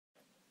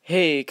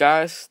Hey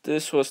guys,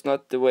 this was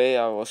not the way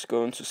I was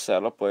going to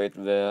celebrate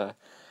the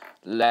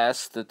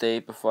last day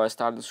before I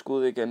started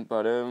school again,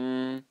 but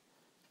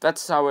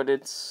that's how it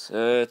is.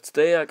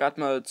 Today I got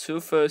my two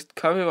first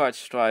copyright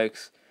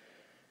strikes,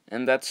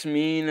 and that's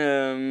mean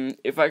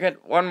if I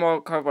get one more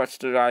copyright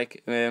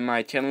strike,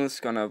 my channel is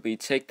gonna be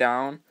taken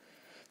down.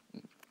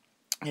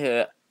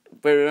 But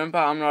remember,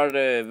 I'm not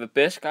the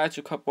best guy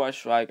to copyright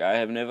strike. I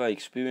have never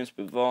experienced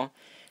before,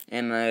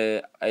 and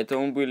I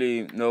don't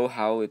really know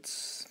how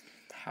it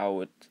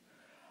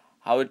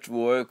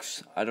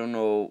works. I don't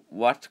know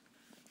what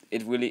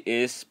it really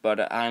is,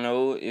 but I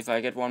know if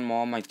I get one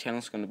more, my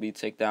channel's gonna be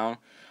taken down.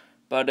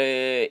 But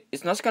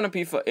it's not gonna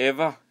be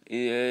forever.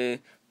 We're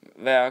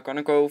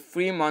gonna go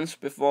 3 months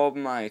before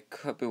my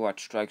copyright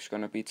strike's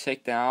gonna be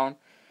taken down,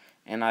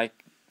 and I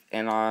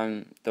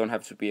don't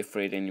have to be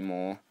afraid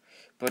anymore.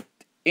 But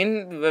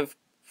in the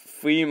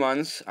 3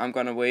 months, I'm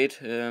gonna wait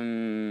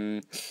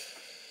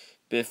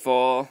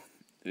before.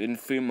 In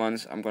 3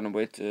 months, I'm gonna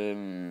wait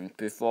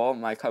before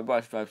my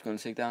copyright strike's gonna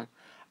take down.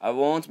 I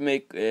won't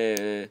make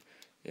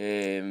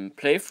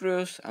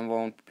playthroughs. I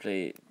won't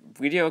play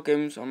video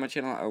games on my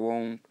channel. I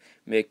won't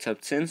make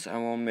top 10s. I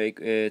won't make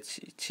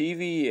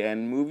TV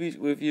and movie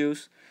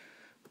reviews.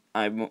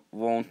 I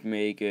won't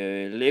make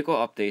Lego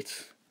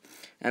updates.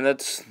 And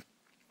that's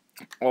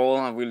all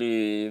I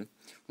really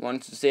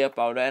want to say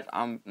about that.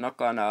 I'm not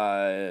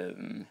gonna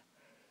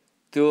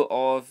do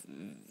all of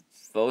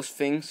those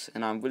things,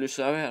 and I'm really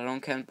sorry I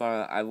don't can,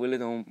 but I really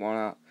don't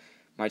want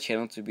my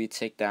channel to be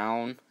taken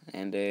down,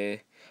 and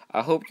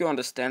I hope you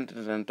understand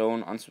it and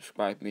don't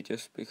unsubscribe me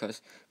just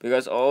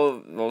because all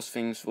those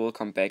things will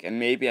come back, and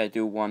maybe I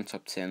do one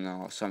top 10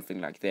 or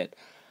something like that,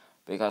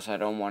 because I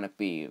don't want to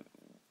be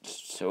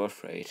so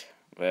afraid.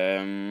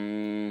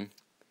 But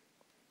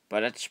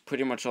that's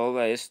pretty much all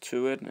there is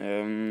to it.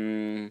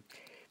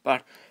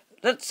 But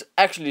let's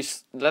actually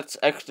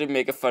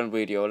make a fun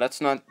video.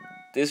 Let's not.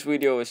 This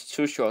video is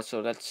too short,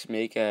 so let's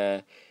make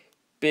a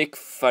big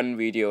fun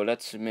video.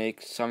 Let's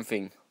make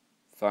something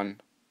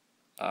fun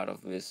out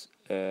of this.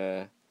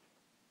 I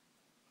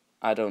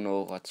don't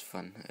know what's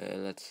fun.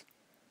 Let's.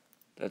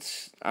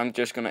 I'm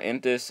just gonna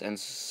end this and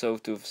so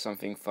do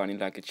something funny,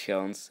 like a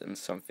challenge and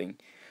something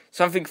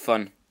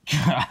fun.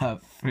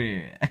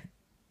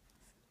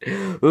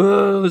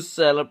 Oh,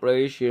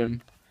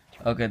 celebration.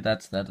 Okay,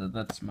 that's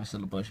my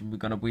celebration. We're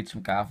gonna read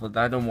some Garfield.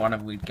 I don't wanna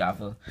read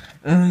Garfield.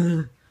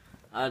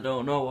 I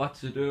don't know what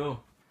to do.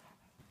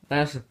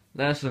 Lasse,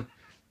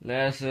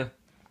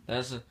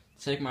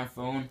 take my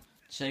phone.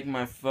 Take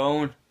my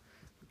phone.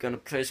 We're gonna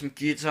play some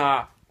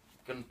guitar.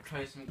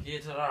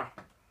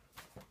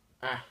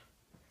 Ah.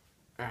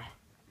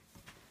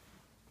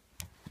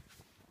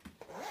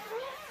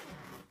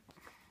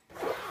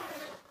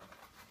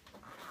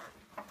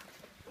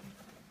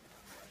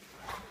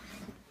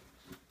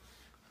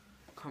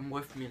 Come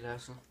with me,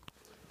 Lasse.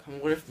 Come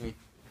with me.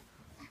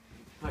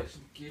 Play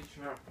some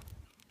guitar.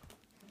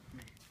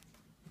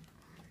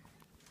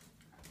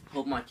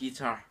 Hold my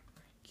guitar.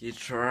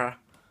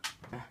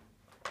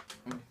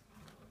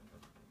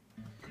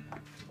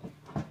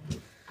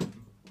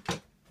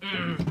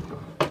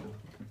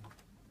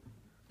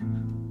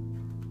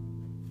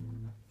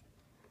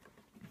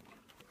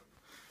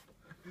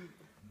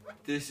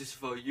 This is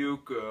for you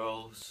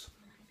girls.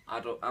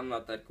 I'm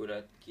not that good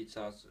at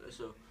guitars,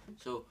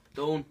 so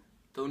don't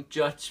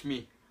judge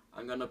me.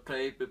 I'm gonna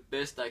play the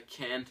best I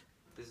can.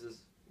 This is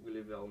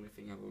really the only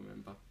thing I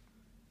remember.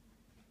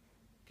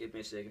 Give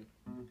me a second.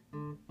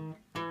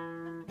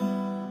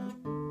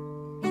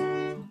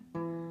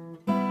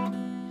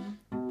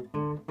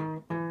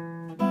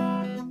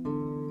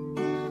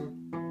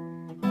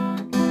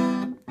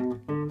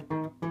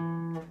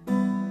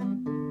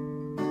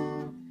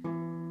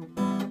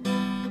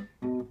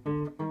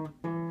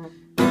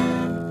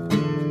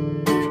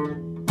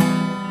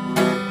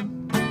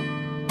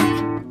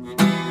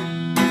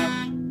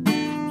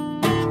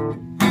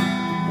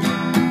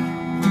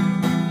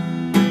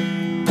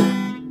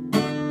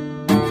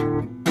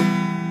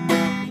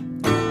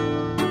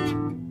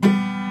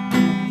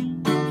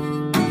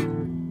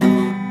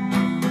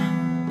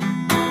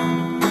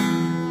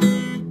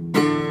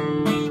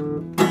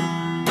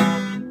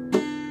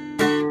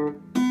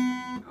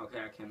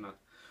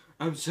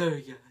 I'm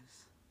sorry,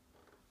 guys.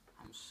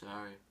 I'm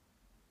sorry.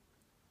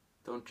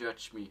 Don't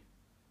judge me.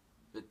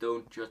 The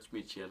don't judge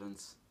me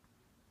challenge.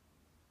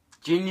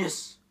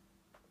 Genius!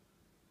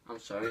 I'm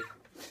sorry.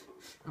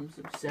 I'm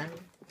so sorry,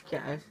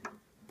 guys.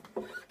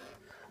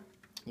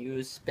 You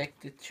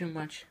expected too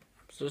much.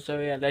 I'm so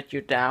sorry I let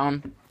you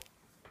down.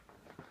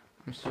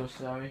 I'm so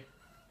sorry.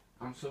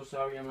 I'm so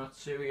sorry I'm not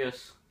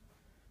serious.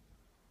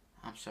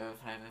 I'm sorry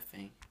for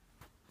everything.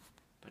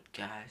 But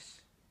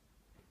guys,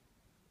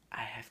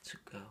 I have to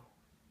go.